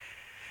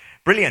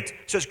Brilliant.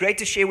 So it's great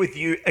to share with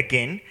you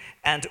again.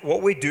 And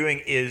what we're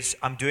doing is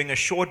I'm doing a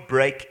short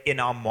break in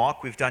our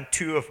Mark. We've done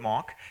 2 of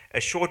Mark.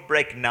 A short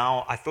break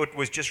now I thought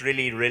was just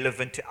really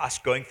relevant to us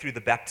going through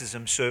the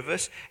baptism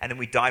service. And then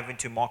we dive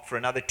into Mark for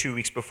another 2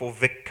 weeks before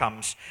Vic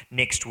comes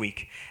next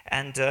week.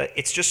 And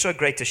it's just so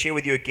great to share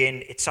with you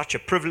again. It's such a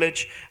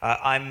privilege.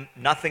 I'm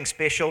nothing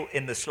special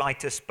in the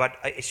slightest, but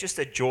it's just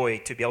a joy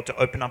to be able to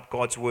open up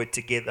God's word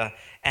together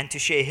and to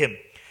share Him.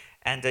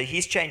 And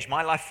he's changed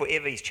my life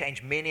forever. He's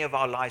changed many of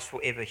our lives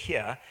forever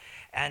here.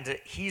 And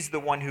he's the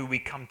one who we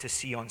come to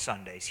see on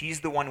Sundays.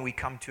 He's the one we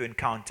come to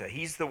encounter.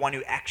 He's the one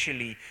who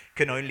actually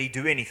can only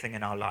do anything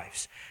in our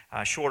lives.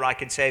 Sure, I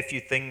can say a few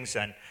things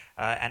and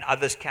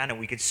others can, and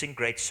we can sing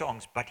great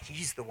songs, but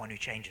he's the one who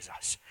changes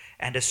us.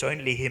 And it's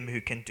only him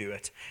who can do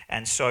it.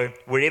 And so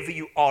wherever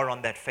you are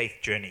on that faith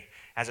journey,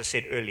 as I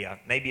said earlier,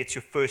 maybe it's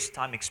your first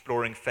time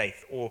exploring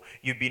faith, or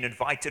you've been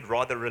invited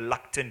rather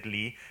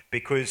reluctantly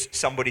because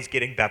somebody's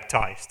getting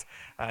baptized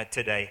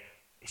today.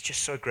 It's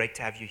just so great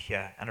to have you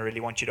here, and I really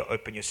want you to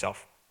open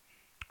yourself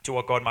to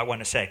what God might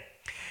want to say.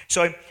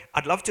 So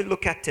I'd love to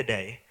look at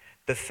today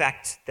the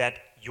fact that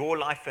your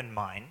life and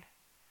mine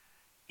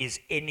is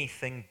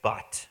anything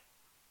but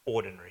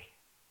ordinary.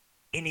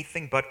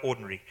 Anything but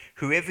ordinary.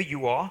 Whoever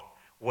you are,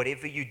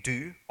 whatever you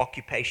do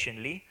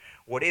occupationally,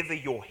 whatever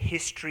your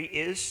history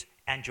is,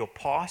 and your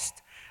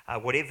past,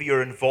 whatever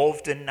you're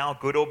involved in now,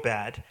 good or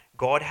bad,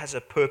 God has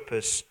a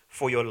purpose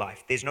for your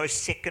life. There's no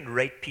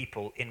second-rate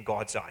people in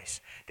God's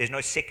eyes. There's no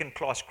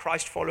second-class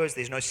Christ followers.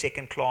 There's no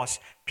second-class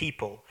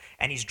people.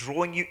 And He's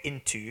drawing you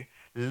into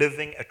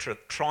living a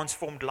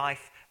transformed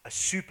life, a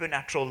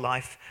supernatural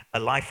life, a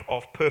life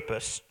of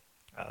purpose.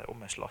 I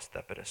almost lost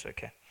that, but it's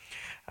okay.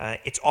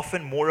 It's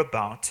often more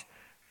about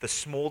the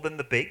small than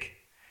the big.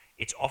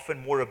 It's often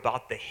more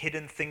about the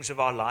hidden things of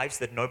our lives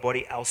that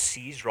nobody else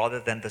sees rather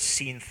than the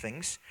seen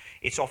things.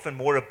 It's often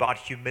more about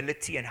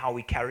humility and how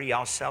we carry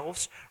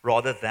ourselves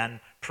rather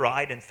than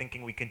pride and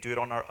thinking we can do it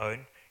on our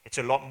own. It's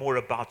a lot more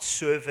about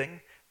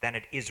serving than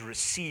it is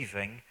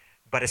receiving,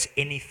 but it's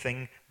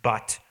anything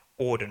but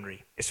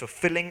ordinary. It's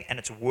fulfilling and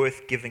it's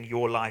worth giving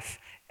your life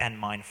and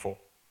mine for.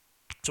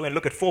 So we're going to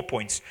look at 4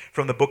 points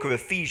from the book of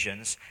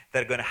Ephesians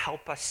that are going to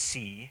help us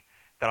see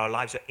that our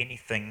lives are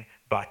anything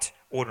but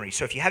ordinary.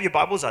 So if you have your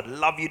Bibles, I'd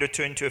love you to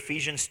turn to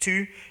Ephesians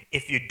 2.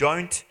 If you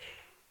don't,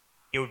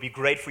 it would be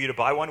great for you to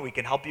buy one. We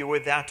can help you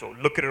with that, or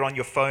look at it on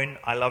your phone.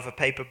 I love a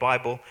paper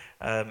Bible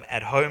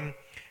at home,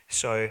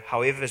 so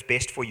however is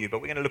best for you.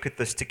 But we're going to look at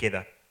this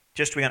together.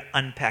 We're going to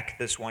unpack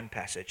this one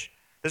passage.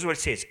 This is what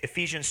it says.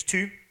 Ephesians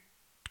 2,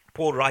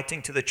 Paul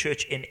writing to the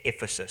church in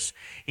Ephesus.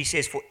 He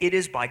says, "For it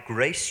is by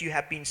grace you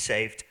have been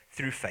saved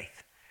through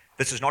faith.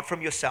 This is not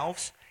from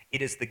yourselves.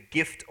 It is the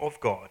gift of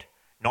God,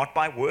 not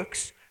by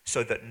works,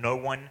 so that no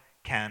one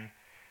can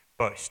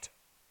boast.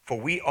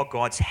 For we are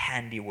God's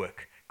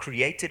handiwork,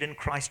 created in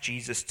Christ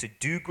Jesus to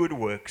do good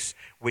works,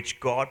 which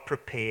God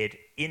prepared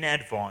in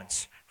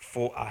advance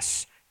for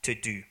us to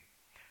do."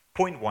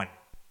 Point 1,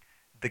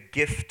 the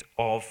gift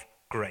of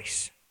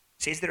grace.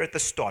 It says there at the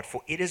start,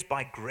 "For it is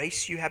by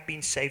grace you have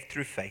been saved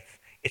through faith.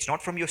 It's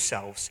not from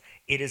yourselves,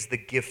 it is the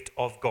gift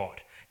of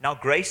God." Now,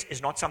 grace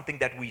is not something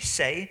that we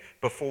say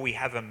before we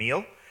have a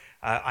meal.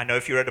 I know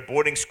if you're at a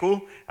boarding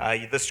school,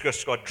 this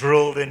just got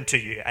drilled into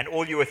you, and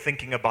all you were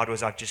thinking about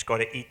was, I've just got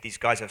to eat. These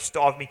guys have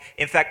starved me.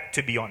 In fact,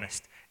 to be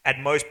honest, at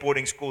most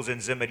boarding schools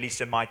in Zim, at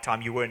least in my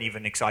time, you weren't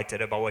even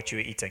excited about what you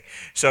were eating.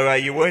 So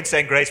you weren't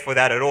saying grace for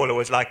that at all. It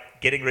was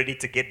like getting ready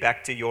to get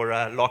back to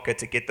your locker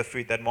to get the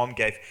food that mom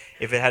gave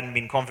if it hadn't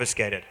been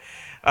confiscated.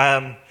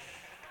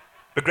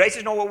 But grace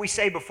is not what we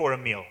say before a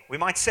meal. We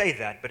might say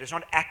that, but it's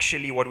not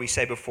actually what we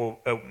say before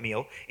a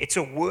meal. It's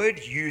a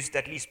word used,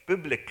 at least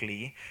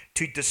biblically,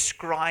 to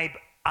describe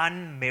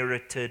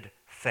unmerited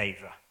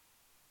favor.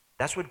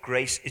 That's what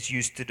grace is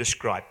used to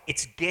describe.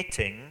 It's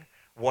getting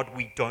what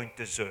we don't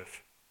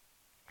deserve.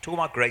 Talk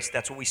about grace,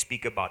 that's what we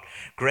speak about.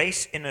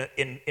 Grace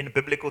in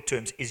biblical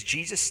terms is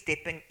Jesus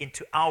stepping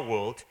into our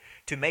world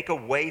to make a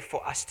way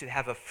for us to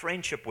have a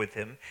friendship with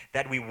Him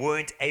that we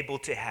weren't able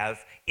to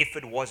have if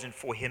it wasn't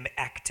for Him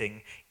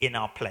acting in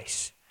our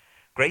place.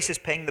 Grace is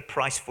paying the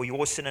price for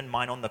your sin and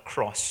mine on the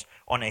cross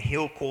on a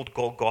hill called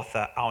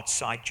Golgotha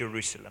outside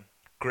Jerusalem.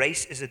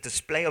 Grace is a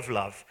display of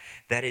love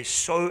that is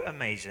so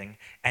amazing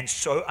and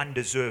so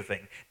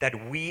undeserving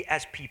that we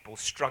as people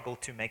struggle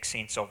to make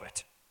sense of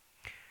it.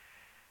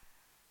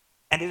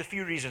 And there's a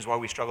few reasons why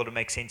we struggle to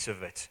make sense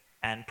of it,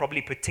 and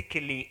probably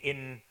particularly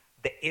in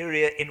the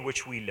area in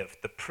which we live,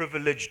 the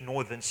privileged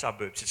northern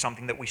suburbs. It's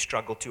something that we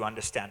struggle to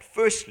understand.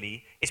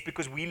 Firstly, it's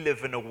because we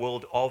live in a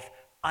world of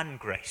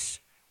ungrace.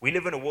 We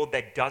live in a world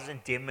that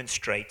doesn't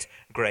demonstrate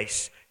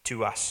grace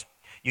to us.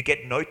 You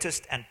get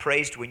noticed and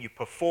praised when you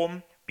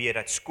perform, be it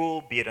at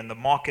school, be it in the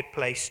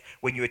marketplace,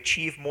 when you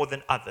achieve more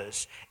than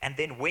others. And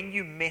then when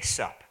you mess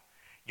up,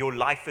 your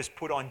life is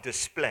put on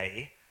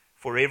display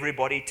for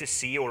everybody to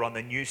see, or on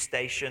the news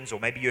stations, or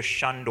maybe you're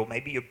shunned, or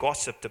maybe you're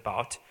gossiped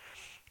about,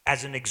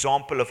 as an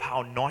example of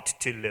how not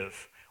to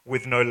live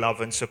with no love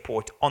and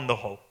support on the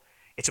whole.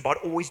 It's about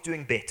always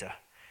doing better.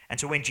 And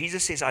so when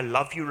Jesus says, I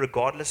love you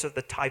regardless of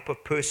the type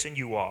of person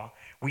you are,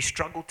 we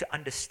struggle to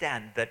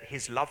understand that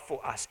his love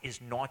for us is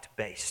not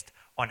based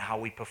on how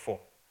we perform.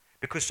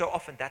 Because so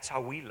often that's how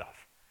we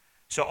love.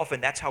 So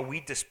often that's how we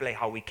display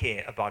how we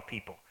care about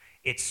people.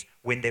 It's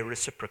when they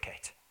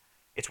reciprocate.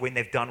 It's when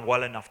they've done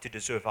well enough to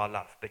deserve our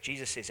love. But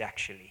Jesus says,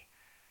 actually,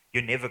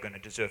 you're never going to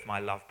deserve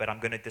my love, but I'm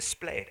going to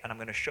display it and I'm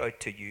going to show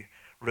it to you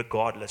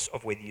regardless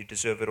of whether you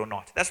deserve it or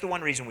not. That's the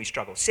one reason we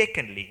struggle.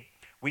 Secondly,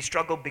 we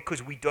struggle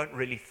because we don't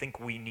really think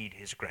we need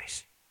his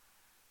grace.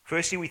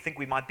 Firstly, we think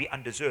we might be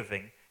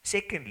undeserving.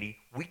 Secondly,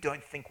 we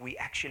don't think we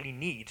actually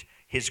need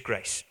his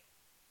grace.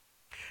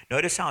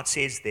 Notice how it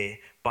says there,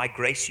 by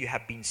grace you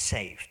have been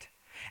saved.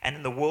 And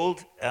in the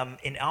world,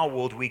 in our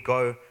world, we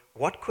go,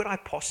 what could I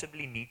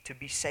possibly need to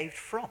be saved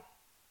from?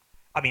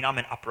 I mean, I'm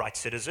an upright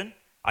citizen.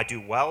 I do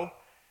well.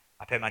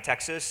 I pay my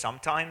taxes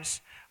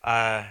sometimes.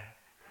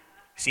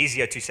 It's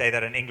easier to say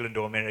that in England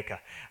or America.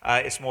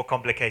 It's more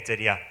complicated,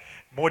 yeah.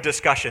 More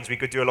discussions. We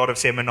could do a lot of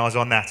seminars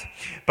on that.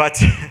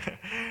 But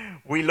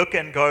we look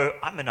and go,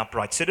 I'm an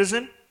upright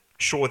citizen.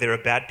 Sure, there are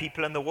bad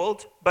people in the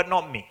world, but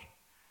not me.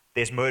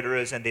 There's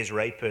murderers and there's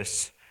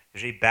rapists.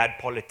 There's really bad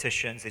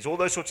politicians. There's all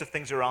those sorts of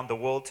things around the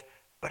world,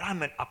 but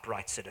I'm an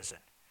upright citizen.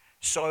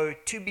 So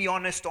to be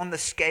honest, on the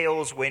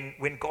scales,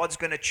 when God's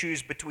going to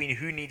choose between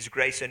who needs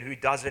grace and who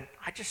doesn't,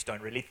 I just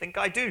don't really think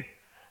I do.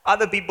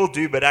 Other people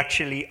do, but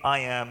actually I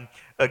am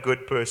a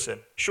good person.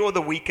 Sure,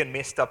 the weak and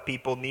messed up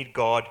people need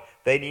God.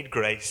 They need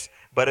grace,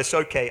 but it's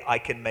okay. I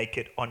can make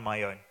it on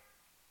my own.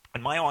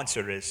 And my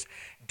answer is,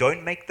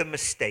 don't make the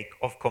mistake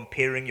of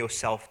comparing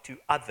yourself to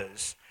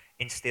others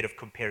instead of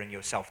comparing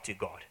yourself to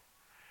God.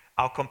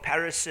 Our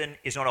comparison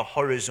is not a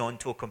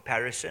horizontal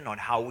comparison on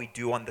how we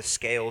do on the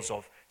scales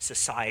of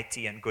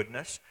society and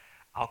goodness.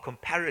 Our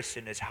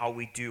comparison is how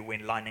we do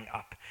when lining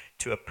up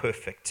to a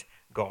perfect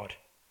God.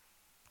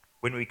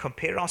 When we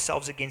compare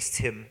ourselves against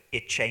him,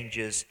 it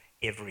changes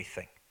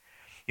everything.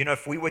 You know,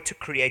 if we were to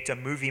create a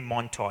movie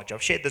montage,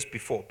 I've shared this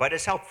before, but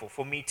it's helpful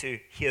for me to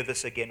hear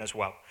this again as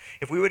well.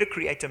 If we were to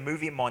create a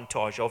movie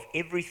montage of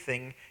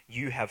everything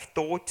you have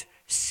thought,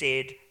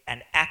 said,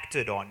 and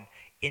acted on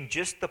in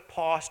just the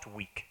past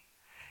week,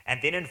 and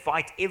then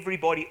invite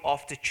everybody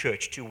after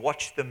church to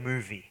watch the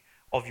movie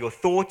of your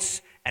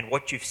thoughts and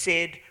what you've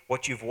said,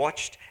 what you've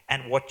watched,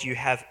 and what you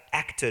have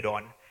acted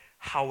on,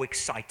 how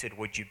excited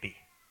would you be?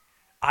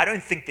 I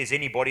don't think there's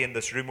anybody in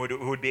this room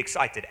who would be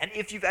excited. And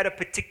if you've had a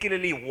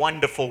particularly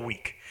wonderful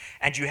week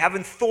and you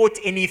haven't thought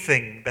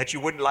anything that you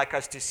wouldn't like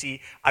us to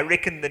see, I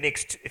reckon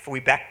if we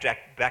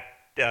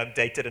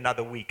backdated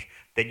another week,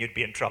 then you'd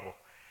be in trouble.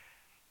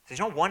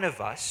 There's not one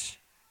of us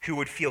who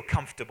would feel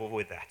comfortable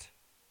with that,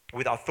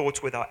 with our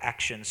thoughts, with our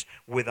actions,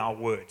 with our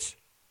words.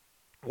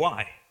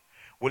 Why?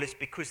 Well, it's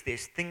because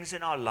there's things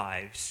in our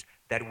lives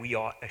that we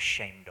are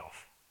ashamed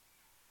of.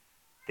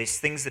 There's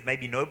things that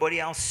maybe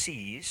nobody else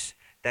sees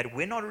that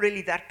we're not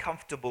really that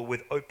comfortable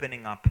with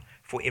opening up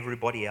for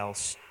everybody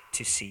else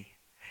to see.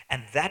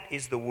 And that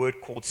is the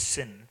word called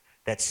sin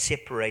that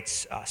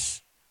separates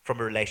us from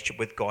a relationship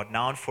with God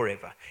now and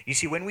forever. You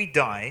see, when we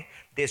die,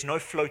 there's no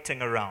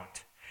floating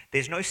around.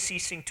 There's no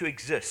ceasing to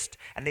exist.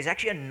 And there's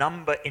actually a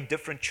number in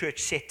different church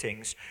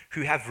settings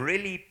who have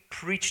really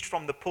preached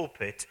from the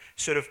pulpit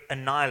sort of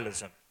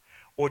annihilism.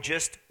 Or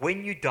just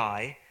when you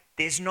die,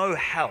 there's no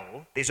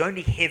hell. There's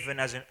only heaven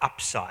as an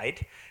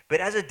upside.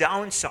 But as a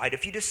downside,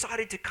 if you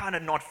decided to kind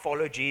of not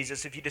follow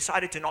Jesus, if you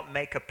decided to not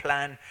make a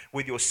plan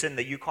with your sin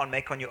that you can't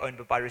make on your own,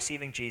 but by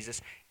receiving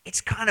Jesus,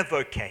 it's kind of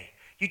okay.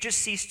 You just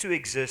cease to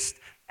exist,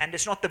 and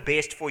it's not the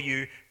best for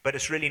you, but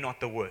it's really not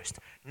the worst.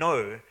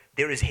 No,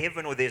 there is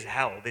heaven or there's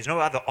hell. There's no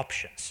other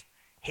options.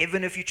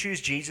 Heaven if you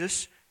choose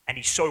Jesus, and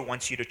he so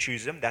wants you to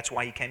choose him. That's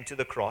why he came to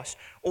the cross.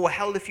 Or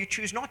hell if you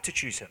choose not to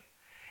choose him.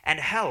 And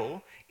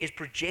hell is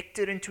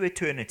projected into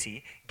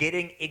eternity,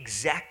 getting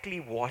exactly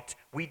what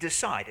we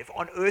decide. If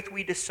on earth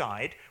we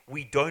decide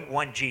we don't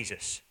want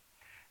Jesus,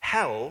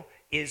 hell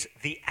is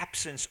the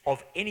absence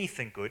of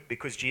anything good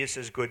because Jesus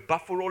is good,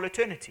 but for all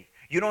eternity.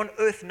 You're on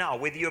earth now,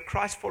 whether you're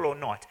Christ follower or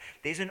not,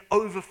 there's an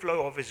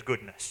overflow of his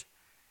goodness.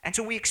 And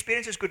so we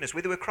experience his goodness,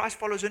 whether we're Christ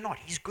followers or not.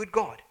 He's good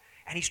God,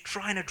 and he's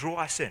trying to draw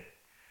us in.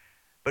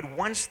 But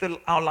once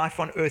our life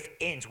on earth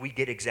ends, we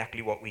get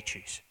exactly what we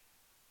choose.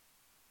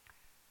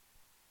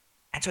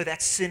 And so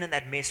that sin and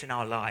that mess in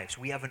our lives,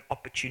 we have an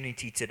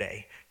opportunity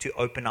today to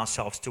open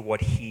ourselves to what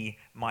he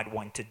might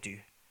want to do.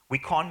 We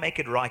can't make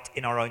it right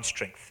in our own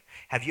strength.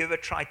 Have you ever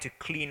tried to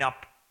clean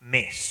up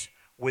mess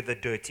with a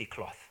dirty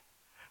cloth?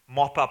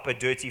 Mop up a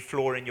dirty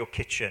floor in your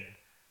kitchen,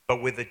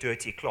 but with a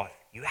dirty cloth.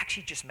 You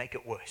actually just make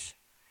it worse.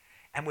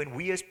 And when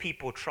we as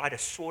people try to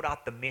sort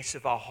out the mess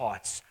of our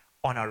hearts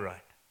on our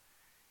own,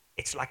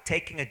 it's like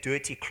taking a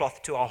dirty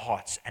cloth to our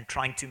hearts and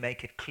trying to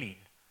make it clean.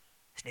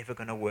 It's never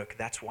going to work.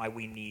 That's why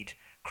we need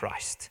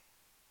Christ.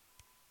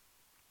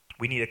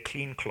 We need a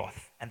clean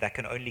cloth, and that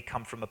can only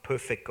come from a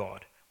perfect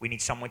God. We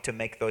need someone to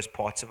make those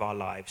parts of our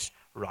lives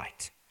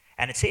right.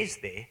 And it says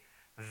there,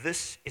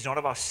 this is not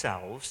of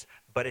ourselves,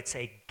 but it's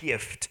a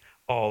gift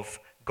of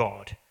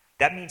God.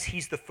 that means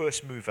he's the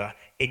first mover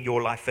in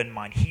your life and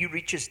mine. He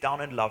reaches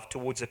down in love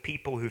towards the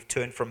people who've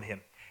turned from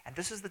him. And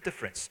this is the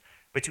difference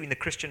between the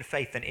Christian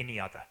faith and any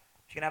other.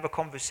 You can have a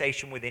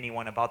conversation with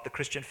anyone about the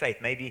Christian faith,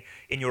 maybe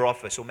in your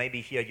office, or maybe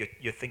here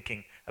you're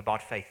thinking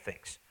about faith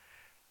things.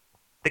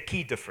 The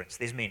key difference,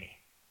 there's many,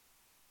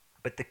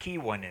 but the key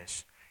one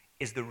is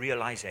the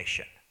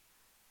realization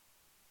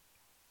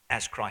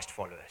as Christ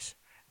followers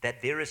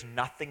that there is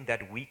nothing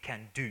that we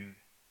can do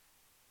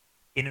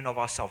in and of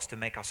ourselves to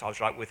make ourselves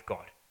right with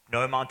God.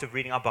 No amount of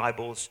reading our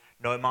Bibles,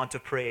 no amount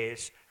of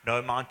prayers, no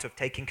amount of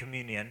taking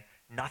communion,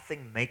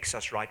 nothing makes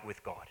us right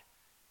with God.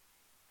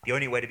 The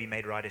only way to be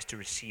made right is to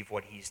receive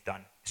what he's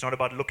done. It's not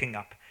about looking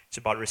up. It's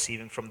about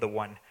receiving from the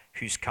one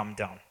who's come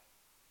down.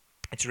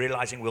 It's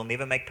realizing we'll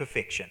never make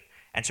perfection,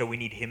 and so we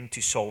need him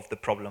to solve the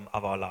problem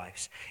of our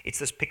lives. It's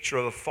this picture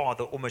of a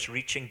father almost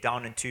reaching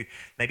down into,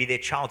 maybe their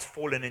child's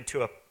fallen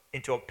into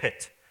a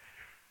pit,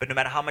 but no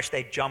matter how much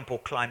they jump or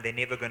climb, they're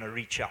never going to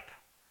reach up.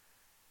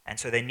 And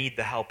so they need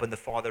the help, and the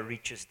father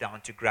reaches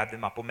down to grab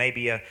them up. Or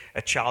maybe a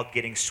child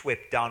getting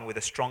swept down with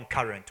a strong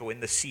current, or in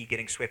the sea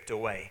getting swept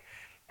away.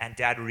 And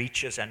dad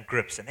reaches and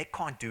grips, and they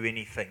can't do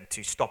anything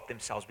to stop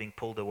themselves being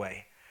pulled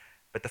away.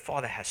 But the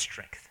father has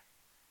strength.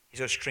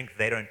 He's got strength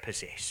they don't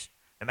possess.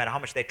 No matter how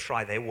much they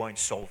try, they won't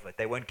solve it.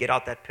 They won't get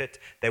out that pit.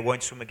 They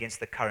won't swim against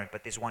the current,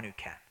 but there's one who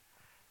can.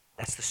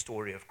 That's the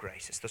story of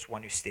grace. It's this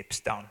one who steps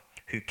down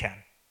who can.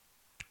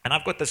 And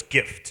I've got this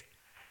gift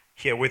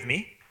here with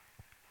me.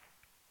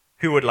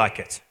 Who would like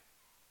it?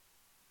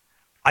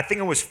 I think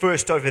it was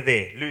first over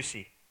there,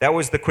 Lucy. That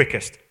was the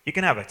quickest. You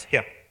can have it.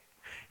 Here.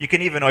 You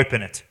can even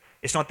open it.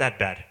 It's not that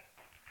bad.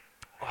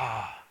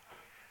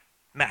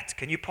 Matt,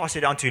 can you pass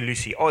it down to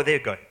Lucy? Oh, there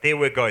you go. There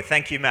we go.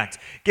 Thank you, Matt.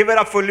 Give it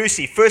up for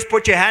Lucy. First,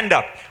 put your hand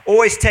up.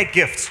 Always take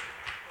gifts.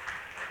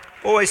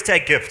 Always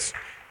take gifts.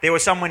 There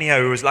was someone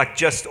here who was like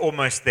just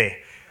almost there.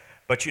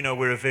 But,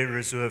 we're a very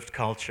reserved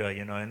culture,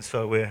 and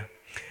so we're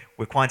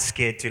quite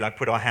scared to like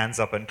put our hands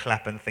up and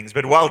clap and things.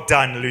 But well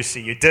done,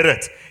 Lucy. You did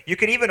it. You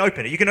can even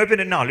open it. You can open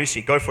it now,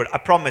 Lucy. Go for it. I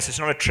promise it's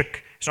not a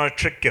trick. It's not a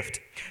trick gift.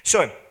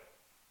 So,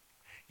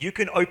 you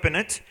can open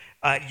it.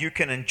 You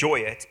can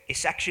enjoy it.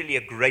 It's actually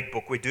a great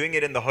book. We're doing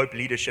it in the Hope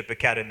Leadership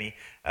Academy.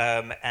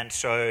 And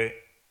so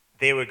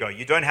there we go.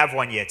 You don't have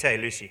one yet, hey,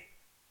 Lucy?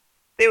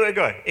 There we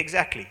go.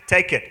 Exactly.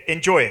 Take it.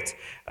 Enjoy it.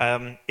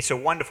 It's a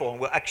wonderful one.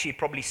 We'll actually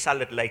probably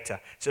sell it later.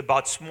 It's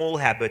about small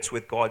habits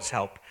with God's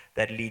help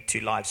that lead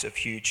to lives of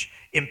huge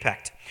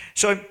impact.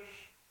 So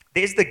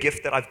there's the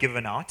gift that I've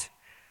given out.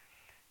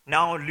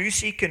 Now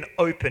Lucy can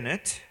open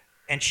it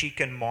and she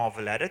can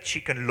marvel at it. She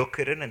can look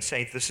at it and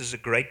say, this is a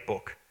great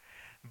book.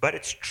 But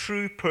its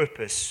true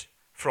purpose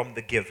from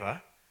the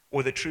giver,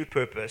 or the true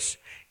purpose,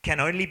 can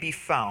only be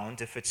found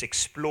if it's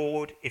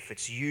explored, if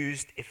it's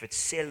used, if it's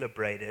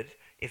celebrated,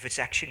 if it's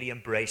actually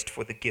embraced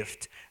for the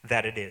gift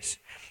that it is.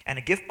 And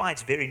a gift by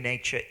its very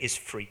nature is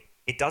free.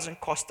 It doesn't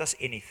cost us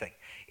anything.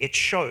 It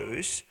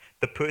shows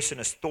the person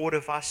has thought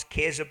of us,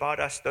 cares about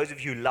us. Those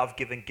of you who love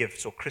giving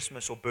gifts or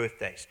Christmas or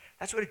birthdays,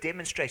 that's what it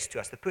demonstrates to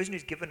us. The person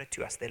who's given it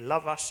to us, they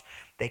love us,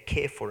 they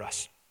care for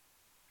us.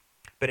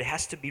 But it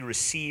has to be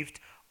received,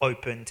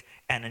 opened,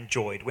 and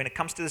enjoyed. When it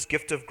comes to this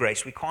gift of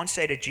grace, we can't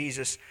say to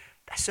Jesus,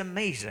 that's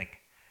amazing.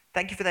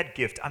 Thank you for that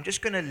gift. I'm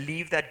just going to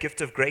leave that gift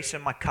of grace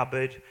in my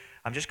cupboard.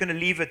 I'm just going to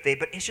leave it there.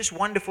 But it's just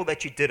wonderful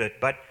that you did it.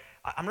 But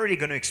I'm not really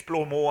going to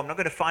explore more. I'm not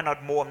going to find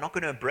out more. I'm not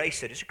going to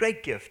embrace it. It's a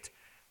great gift.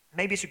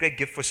 Maybe it's a great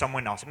gift for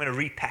someone else. I'm going to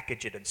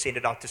repackage it and send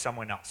it out to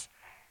someone else.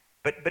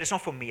 But it's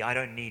not for me. I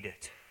don't need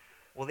it.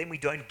 Well, then we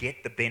don't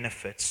get the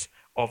benefits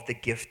of the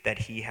gift that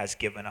he has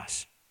given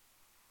us.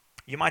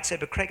 You might say,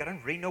 but Craig, I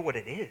don't really know what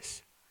it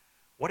is.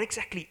 What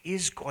exactly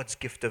is God's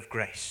gift of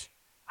grace?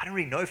 I don't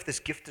really know if this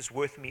gift is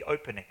worth me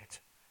opening it.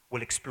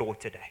 We'll explore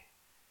today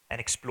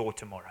and explore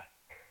tomorrow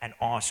and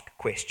ask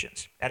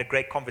questions. I had a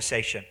great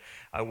conversation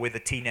with a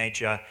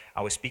teenager.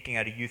 I was speaking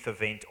at a youth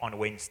event on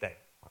Wednesday.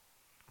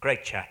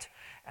 Great chat.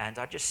 And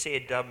I just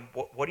said,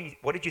 what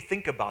did you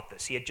think about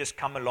this? He had just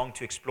come along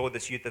to explore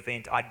this youth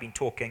event. I'd been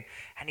talking.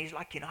 And he's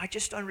like, I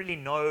just don't really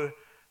know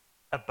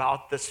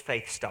about this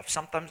faith stuff.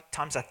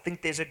 Sometimes I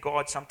think there's a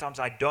God. Sometimes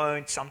I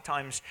don't.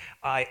 Sometimes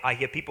I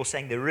hear people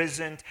saying there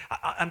isn't.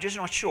 I'm just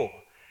not sure.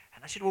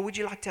 And I said, well, would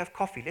you like to have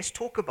coffee? Let's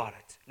talk about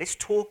it. Let's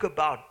talk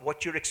about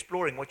what you're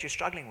exploring, what you're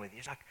struggling with.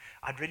 He's like,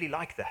 I'd really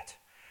like that.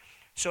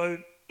 So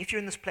if you're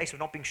in this place of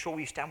not being sure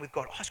where you stand with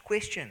God, ask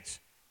questions.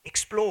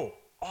 Explore.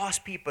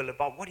 Ask people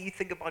about, what do you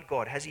think about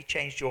God? Has he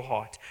changed your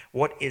heart?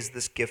 What is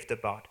this gift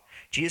about?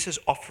 Jesus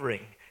is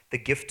offering the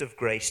gift of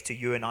grace to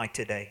you and I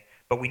today,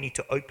 but we need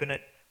to open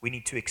it. We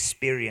need to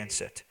experience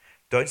it.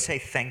 Don't say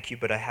thank you,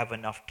 but I have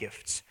enough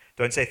gifts.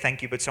 Don't say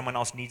thank you, but someone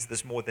else needs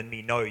this more than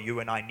me. No, you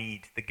and I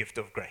need the gift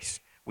of grace.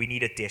 We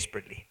need it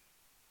desperately.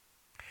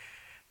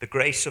 The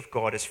grace of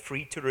God is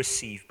free to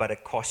receive, but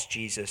it cost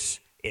Jesus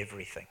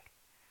everything.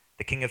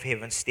 The King of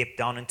Heaven stepped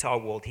down into our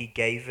world. He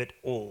gave it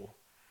all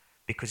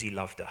because he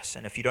loved us.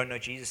 And if you don't know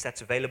Jesus,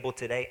 that's available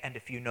today. And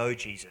if you know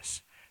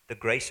Jesus, the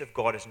grace of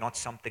God is not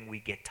something we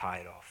get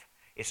tired of.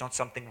 It's not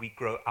something we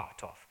grow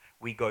out of.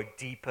 We go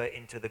deeper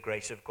into the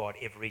grace of God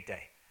every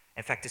day.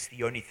 In fact, it's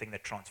the only thing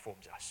that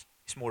transforms us.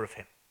 It's more of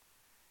Him.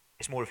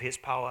 It's more of His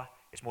power.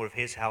 It's more of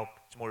His help.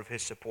 It's more of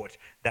His support.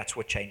 That's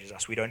what changes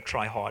us. We don't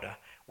try harder.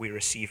 We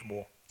receive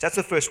more. So that's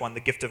the first one,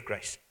 the gift of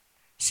grace.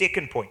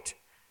 Second point.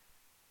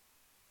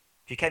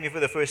 If you came here for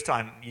the first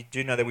time, you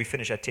do know that we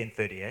finish at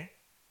 10:30, eh?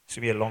 This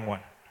will be a long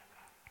one.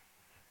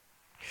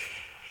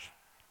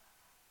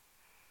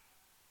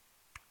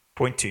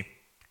 Point 2.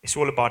 It's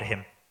all about Him.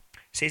 It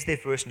says there,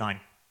 verse 9.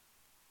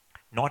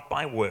 Not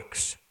by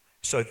works,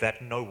 so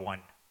that no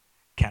one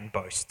can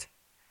boast.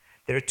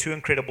 There are two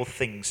incredible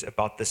things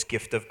about this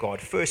gift of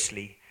God.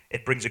 Firstly,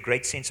 it brings a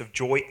great sense of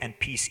joy and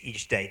peace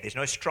each day. There's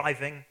no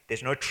striving,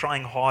 there's no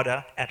trying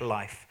harder at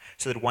life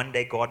so that one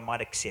day God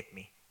might accept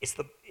me. It's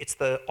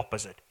the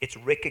opposite. It's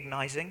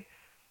recognizing,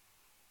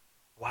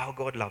 wow,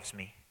 God loves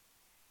me.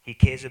 He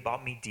cares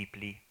about me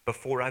deeply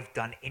before I've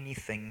done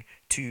anything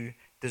to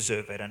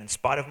deserve it. And in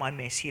spite of my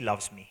mess, He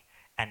loves me.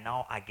 And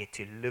now I get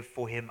to live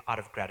for Him out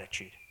of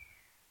gratitude.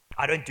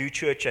 I don't do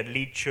church and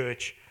lead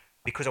church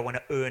because I want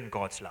to earn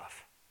God's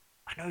love.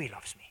 I know He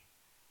loves me.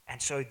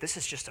 And so this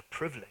is just a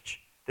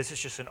privilege. This is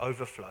just an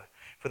overflow.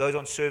 For those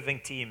on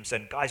serving teams,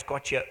 and guys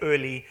got here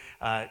early,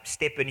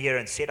 step in here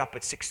and set up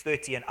at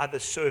 6:30 and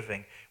others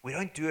serving. We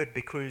don't do it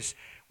because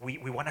we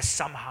want to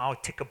somehow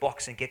tick a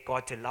box and get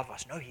God to love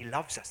us. No, He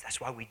loves us. That's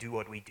why we do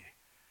what we do.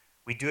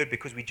 We do it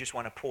because we just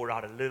want to pour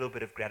out a little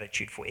bit of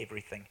gratitude for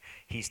everything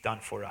He's done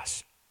for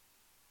us.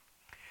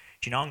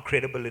 Do you know how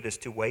incredible it is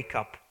to wake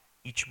up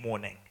each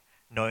morning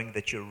knowing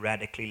that you're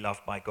radically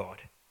loved by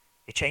God?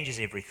 It changes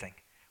everything.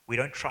 We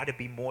don't try to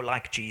be more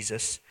like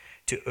Jesus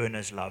to earn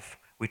His love.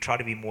 We try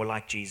to be more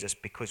like Jesus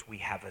because we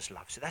have His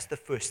love. So that's the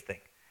first thing.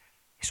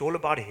 It's all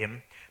about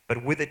Him,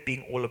 but with it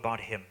being all about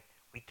Him,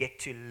 we get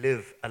to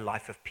live a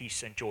life of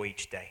peace and joy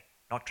each day.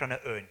 Not trying to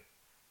earn,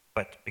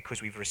 but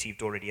because we've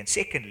received already. And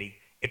secondly,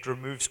 it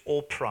removes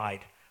all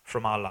pride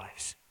from our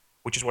lives,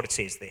 which is what it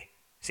says there.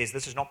 It says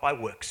this is not by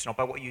works, it's not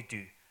by what you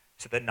do,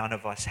 so that none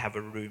of us have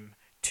a room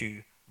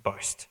to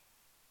boast.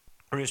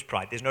 Removes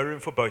pride. There's no room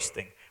for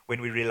boasting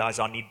when we realize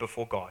our need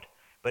before God.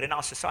 But in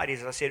our society,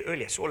 as I said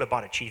earlier, it's all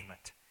about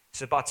achievement.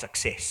 It's about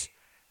success.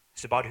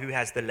 It's about who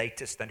has the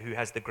latest and who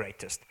has the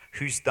greatest,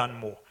 who's done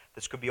more.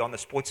 This could be on the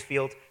sports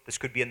field. This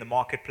could be in the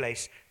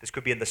marketplace. This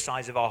could be in the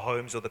size of our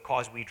homes or the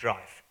cars we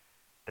drive.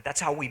 But that's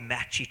how we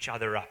match each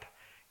other up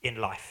in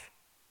life.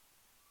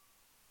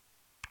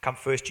 Come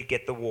first, you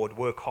get the award.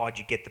 Work hard,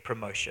 you get the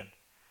promotion.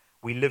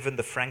 We live in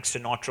the Frank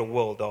Sinatra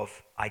world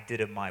of, I did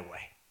it my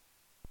way.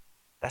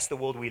 That's the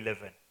world we live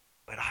in.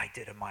 But I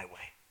did it my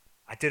way.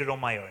 I did it on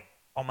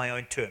my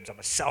own terms. I'm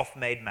a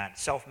self-made man,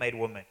 self-made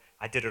woman.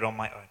 I did it on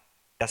my own.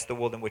 That's the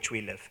world in which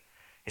we live.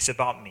 It's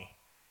about me.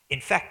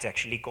 In fact,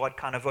 actually, God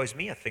kind of owes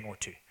me a thing or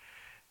two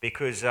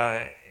because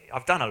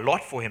I've done a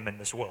lot for Him in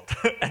this world.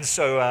 And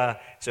so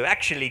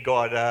actually,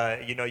 God,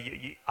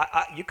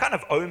 you kind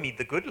of owe me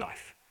the good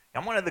life.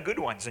 I'm one of the good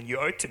ones, and you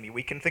owe it to me.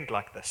 We can think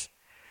like this.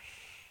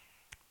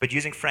 But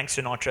using Frank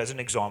Sinatra as an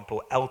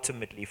example,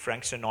 ultimately,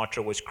 Frank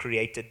Sinatra was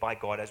created by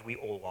God as we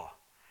all are.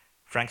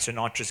 Frank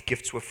Sinatra's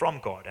gifts were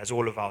from God, as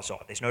all of ours are.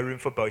 There's no room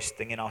for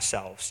boasting in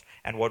ourselves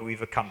and what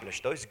we've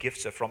accomplished. Those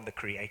gifts are from the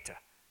Creator.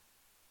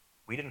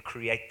 We didn't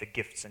create the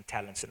gifts and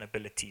talents and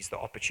abilities, the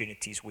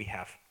opportunities we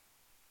have.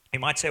 You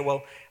might say,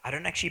 well, I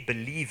don't actually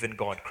believe in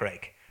God,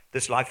 Craig.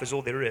 This life is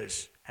all there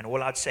is. And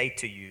all I'd say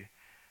to you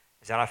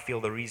is that I feel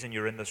the reason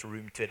you're in this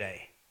room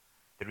today,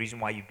 the reason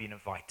why you've been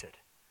invited,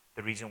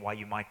 the reason why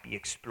you might be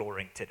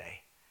exploring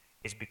today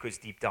is because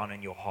deep down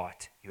in your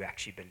heart, you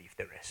actually believe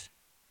there is.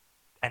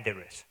 And there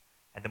is.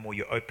 And the more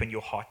you open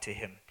your heart to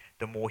Him,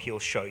 the more He'll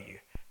show you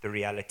the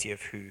reality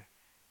of who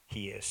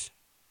He is.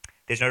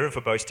 There's no room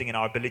for boasting in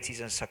our abilities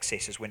and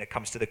successes when it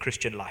comes to the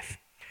Christian life.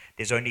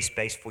 There's only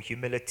space for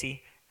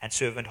humility and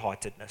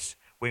servant-heartedness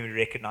when we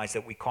recognize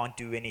that we can't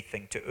do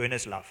anything to earn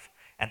His love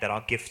and that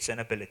our gifts and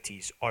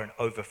abilities are an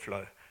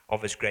overflow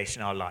of His grace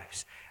in our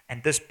lives.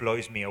 And this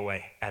blows me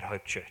away at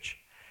Hope Church.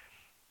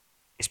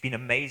 It's been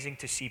amazing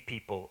to see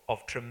people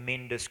of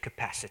tremendous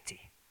capacity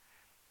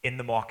in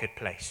the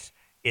marketplace,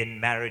 in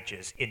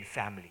marriages, in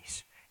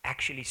families,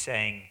 actually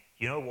saying,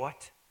 you know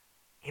what?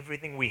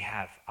 Everything we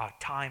have, our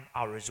time,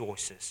 our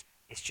resources,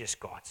 it's just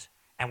God's.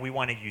 And we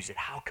want to use it.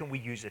 How can we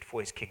use it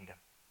for His kingdom?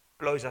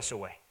 Blows us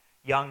away.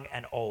 Young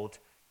and old,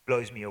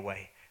 blows me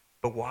away.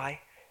 But why?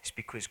 It's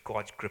because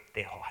God's gripped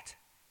their heart.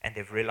 And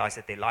they've realized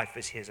that their life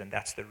is His, and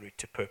that's the route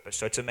to purpose.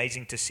 So it's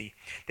amazing to see.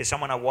 There's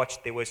someone I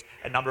watched. There was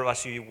a number of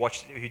us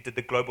who did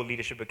the Global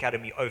Leadership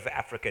Academy over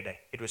Africa Day.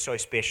 It was so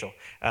special.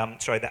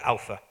 The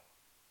Alpha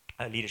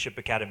Leadership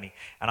Academy.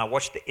 And I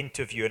watched the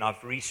interview, and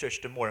I've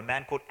researched him more. A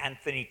man called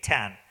Anthony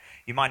Tan.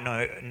 You might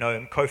know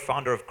him,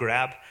 co-founder of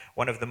Grab,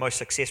 one of the most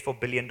successful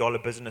billion-dollar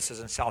businesses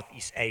in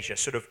Southeast Asia,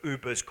 sort of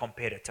Uber's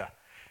competitor.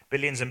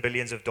 Billions and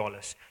billions of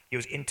dollars. He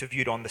was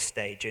interviewed on the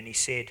stage, and he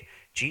said,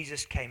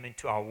 Jesus came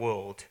into our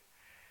world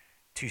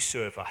to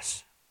serve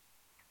us.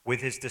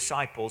 With His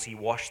disciples, He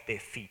washed their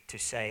feet to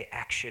say,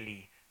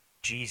 actually,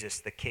 Jesus,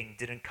 the King,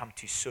 didn't come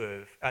to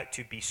serve,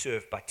 to be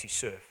served, but to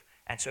serve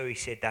And so he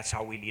said, that's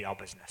how we lead our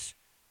business.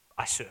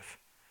 I serve.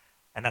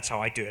 And that's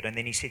how I do it. And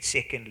then he said,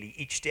 secondly,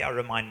 each day I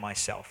remind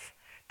myself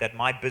that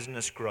my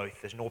business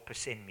growth is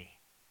 0% me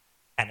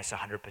and it's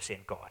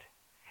 100% God.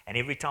 And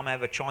every time I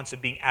have a chance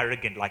of being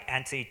arrogant, like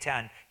Anthony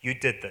Tan, you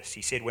did this.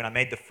 He said, when I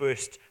made the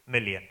first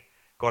million,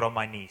 got on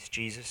my knees,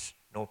 Jesus,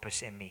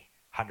 0% me,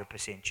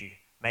 100% you.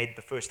 Made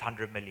the first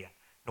 100 million,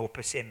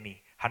 0%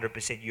 me,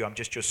 100% you. I'm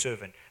just your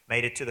servant.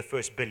 Made it to the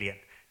first billion,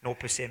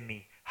 0%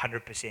 me,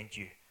 100%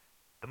 you.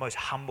 The most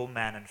humble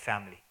man and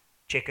family.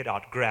 Check it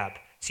out, grab.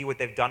 See what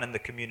they've done in the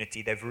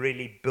community. They've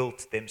really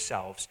built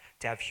themselves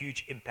to have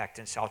huge impact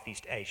in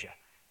Southeast Asia.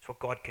 It's what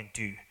God can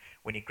do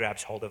when he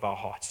grabs hold of our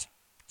hearts.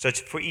 So it's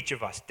for each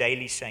of us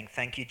daily saying,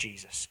 thank you,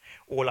 Jesus.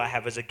 All I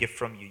have is a gift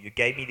from you. You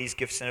gave me these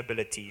gifts and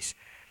abilities.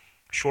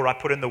 Sure, I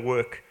put in the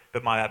work,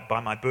 but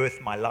by my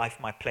birth, my life,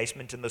 my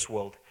placement in this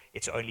world,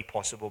 it's only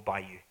possible by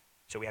you.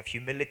 So we have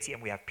humility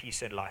and we have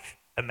peace in life.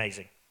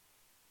 Amazing.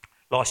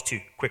 Last two,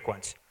 quick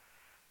ones.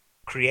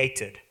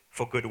 Created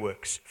for good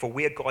works. For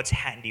we are God's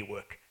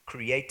handiwork,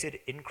 created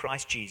in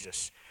Christ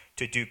Jesus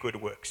to do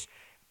good works.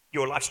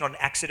 Your life's not an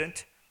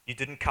accident. You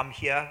didn't come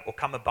here or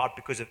come about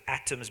because of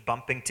atoms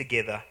bumping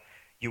together.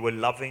 You were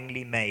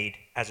lovingly made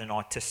as an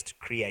artist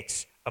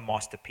creates a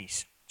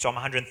masterpiece. Psalm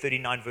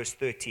 139 verse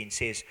 13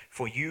 says,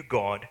 for you,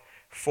 God,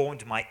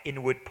 formed my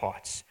inward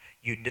parts.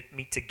 You knit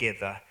me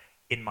together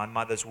in my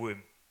mother's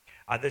womb.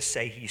 Others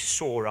say he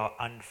saw our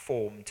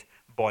unformed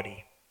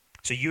body.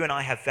 So you and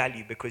I have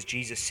value because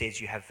Jesus says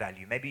you have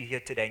value. Maybe you're here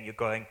today and you're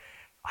going,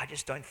 I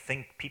just don't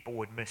think people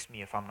would miss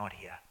me if I'm not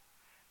here.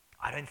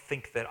 I don't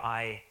think that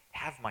I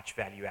have much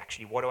value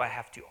actually. What do I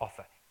have to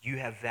offer? You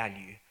have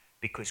value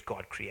because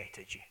God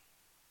created you.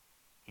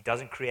 He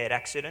doesn't create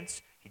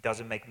accidents. He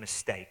doesn't make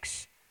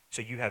mistakes.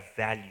 So you have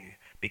value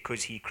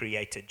because he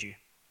created you.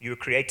 You were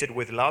created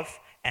with love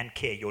and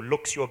care. Your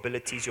looks, your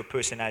abilities, your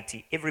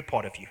personality, every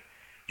part of you.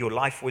 Your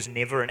life was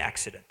never an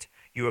accident.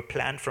 You were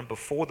planned from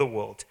before the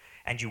world,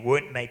 and you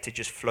weren't made to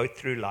just float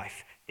through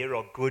life. There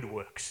are good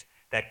works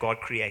that God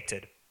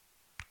created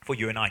for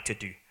you and I to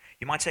do.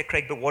 You might say,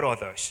 Craig, but what are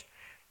those?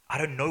 I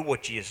don't know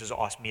what Jesus has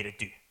asked me to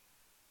do.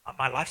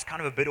 My life's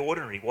kind of a bit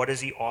ordinary. What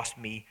has he asked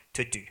me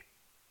to do?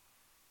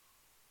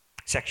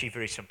 It's actually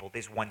very simple.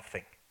 There's one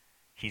thing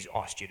he's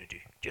asked you to do.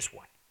 Just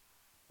one.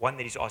 One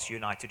that he's asked you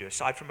and I to do.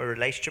 Aside from a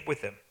relationship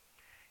with him,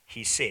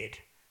 he said,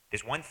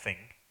 there's one thing,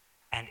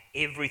 and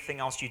everything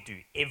else you do,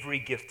 every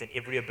gift and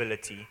every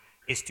ability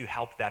is to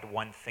help that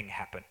one thing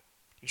happen.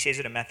 He says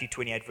it in Matthew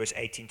 28, verse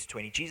 18 to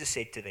 20. Jesus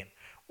said to them,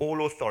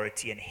 all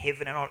authority in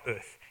heaven and on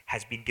earth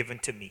has been given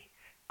to me.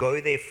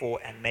 Go therefore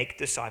and make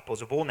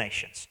disciples of all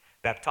nations,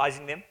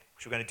 baptizing them,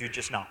 which we're going to do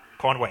just now.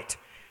 Can't wait.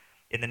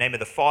 In the name of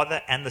the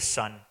Father and the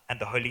Son and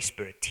the Holy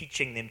Spirit,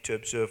 teaching them to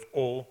observe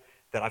all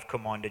that I've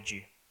commanded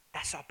you.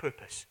 That's our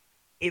purpose.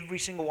 Every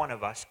single one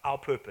of us, our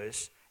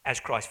purpose as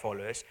Christ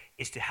followers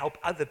is to help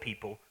other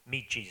people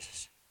meet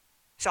Jesus.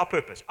 It's our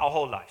purpose, our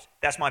whole lives.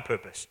 That's my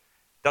purpose.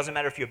 Doesn't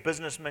matter if you're a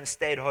businessman,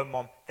 stay-at-home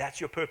mom,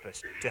 that's your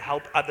purpose, to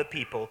help other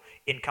people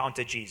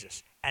encounter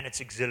Jesus. And it's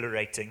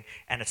exhilarating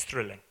and it's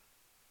thrilling.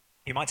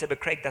 You might say, but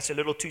Craig, that's a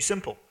little too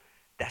simple.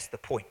 That's the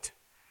point.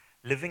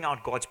 Living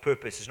out God's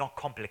purpose is not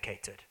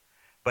complicated.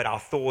 But our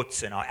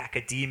thoughts and our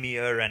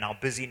academia and our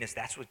busyness,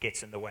 that's what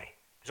gets in the way.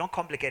 It's not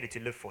complicated to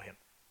live for him.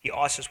 He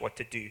asks us what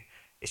to do.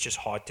 It's just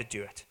hard to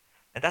do it.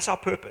 And that's our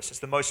purpose. It's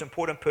the most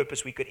important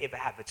purpose we could ever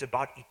have. It's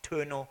about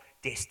eternal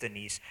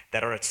destinies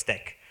that are at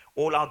stake.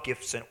 All our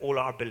gifts and all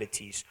our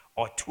abilities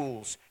are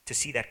tools to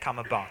see that come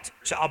about.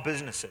 So our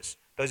businesses,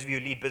 those of you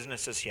who lead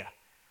businesses here,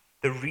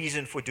 the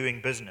reason for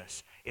doing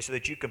business is so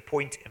that you can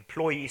point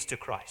employees to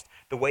Christ.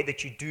 The way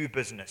that you do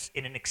business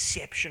in an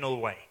exceptional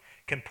way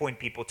can point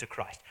people to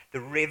Christ.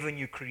 The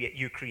revenue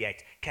you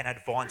create can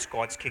advance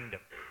God's kingdom.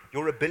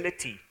 Your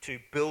ability to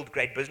build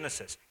great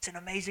businesses, it's an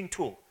amazing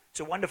tool. It's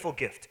a wonderful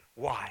gift.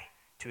 Why?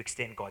 To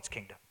extend God's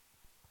kingdom.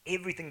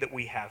 Everything that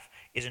we have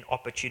is an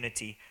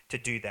opportunity to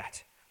do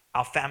that.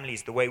 Our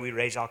families, the way we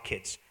raise our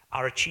kids,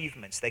 our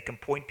achievements, they can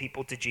point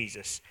people to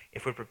Jesus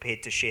if we're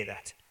prepared to share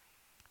that.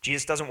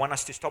 Jesus doesn't want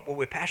us to stop what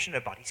we're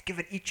passionate about. He's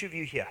given each of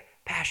you here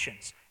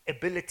passions,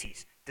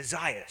 abilities,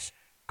 desires.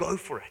 Go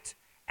for it.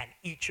 And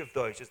each of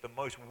those is the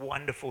most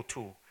wonderful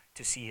tool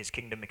to see his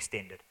kingdom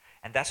extended.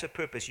 And that's a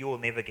purpose you will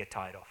never get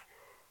tired of.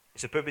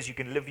 It's a purpose you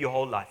can live your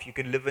whole life. You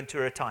can live into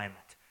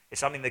retirement. It's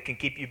something that can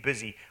keep you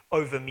busy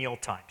over meal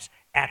times,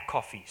 at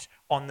coffees,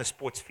 on the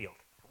sports field.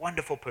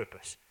 Wonderful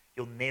purpose.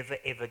 You'll never,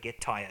 ever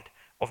get tired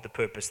of the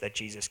purpose that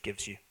Jesus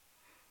gives you.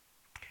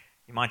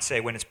 You might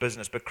say when it's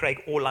business, but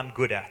Craig, all I'm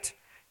good at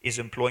is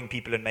employing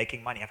people and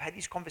making money. I've had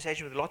these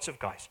conversations with lots of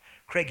guys.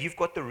 Craig, you've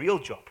got the real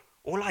job.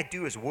 All I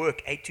do is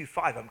work 8 to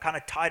 5. I'm kind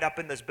of tied up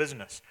in this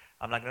business.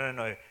 I'm like,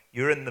 no.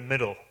 You're in the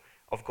middle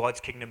of God's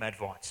kingdom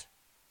advance.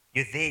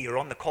 You're there. You're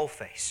on the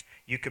coalface.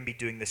 You can be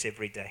doing this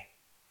every day.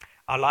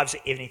 Our lives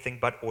are anything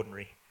but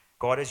ordinary.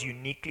 God has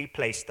uniquely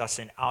placed us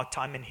in our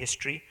time in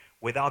history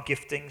with our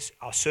giftings,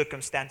 our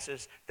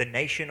circumstances, the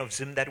nation of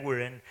Zim that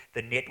we're in,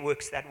 the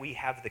networks that we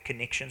have, the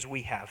connections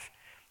we have,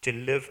 to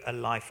live a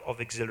life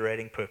of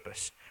exhilarating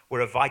purpose. We're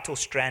a vital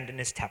strand in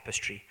his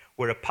tapestry.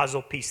 We're a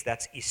puzzle piece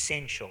that's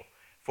essential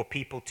for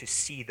people to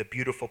see the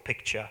beautiful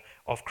picture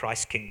of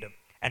Christ's kingdom.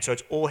 And so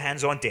it's all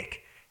hands on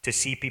deck to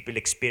see people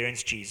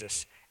experience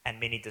Jesus and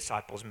many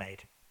disciples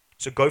made.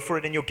 So go for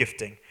it in your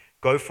gifting.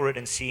 Go for it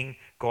in seeing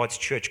God's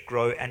church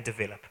grow and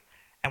develop.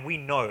 And we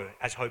know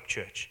as Hope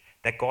Church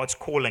that God's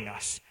calling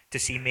us to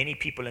see many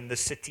people in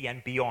this city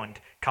and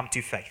beyond come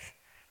to faith.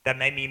 That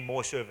may mean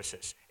more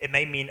services. It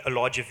may mean a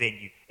larger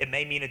venue. It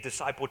may mean a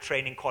disciple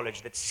training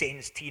college that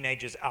sends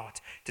teenagers out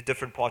to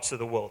different parts of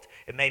the world.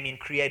 It may mean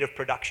creative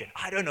production.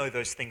 I don't know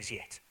those things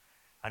yet.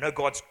 I know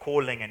God's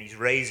calling and he's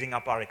raising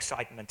up our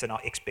excitement and our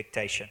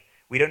expectation.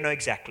 We don't know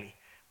exactly,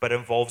 but it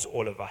involves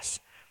all of us.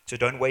 So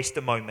don't waste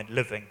a moment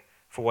living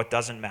for what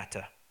doesn't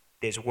matter.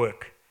 There's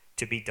work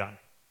to be done.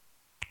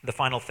 The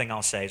final thing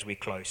I'll say as we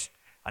close,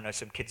 I know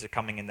some kids are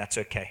coming in, that's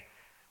okay.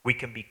 We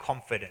can be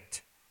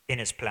confident in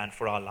his plan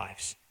for our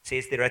lives. It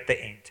says there at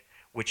the end,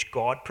 which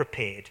God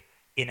prepared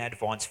in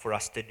advance for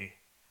us to do.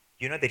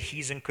 You know that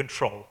he's in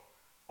control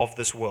of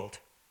this world.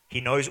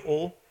 He knows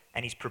all,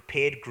 and he's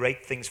prepared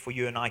great things for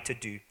you and I to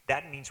do.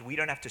 That means we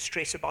don't have to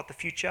stress about the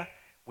future.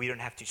 We don't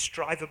have to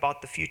strive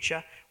about the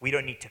future. We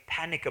don't need to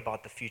panic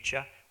about the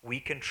future. We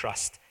can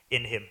trust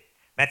in him.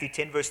 Matthew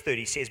 10 verse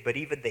 30 says, but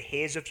even the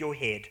hairs of your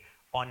head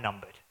are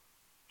numbered.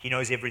 He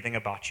knows everything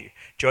about you.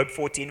 Job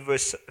 14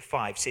 verse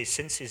 5 says,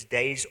 since his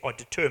days are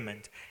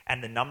determined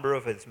and the number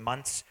of his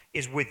months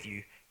is with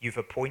you, you've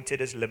appointed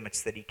his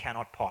limits that he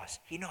cannot pass.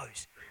 He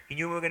knows. He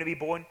knew we were going to be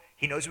born.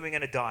 He knows we were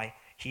going to die.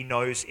 He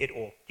knows it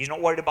all. He's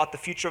not worried about the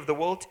future of the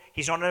world.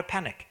 He's not in a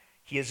panic.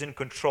 He is in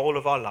control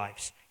of our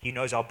lives. He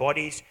knows our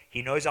bodies.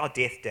 He knows our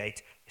death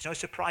date. There's no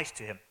surprise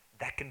to him.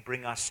 That can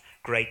bring us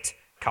great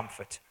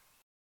comfort.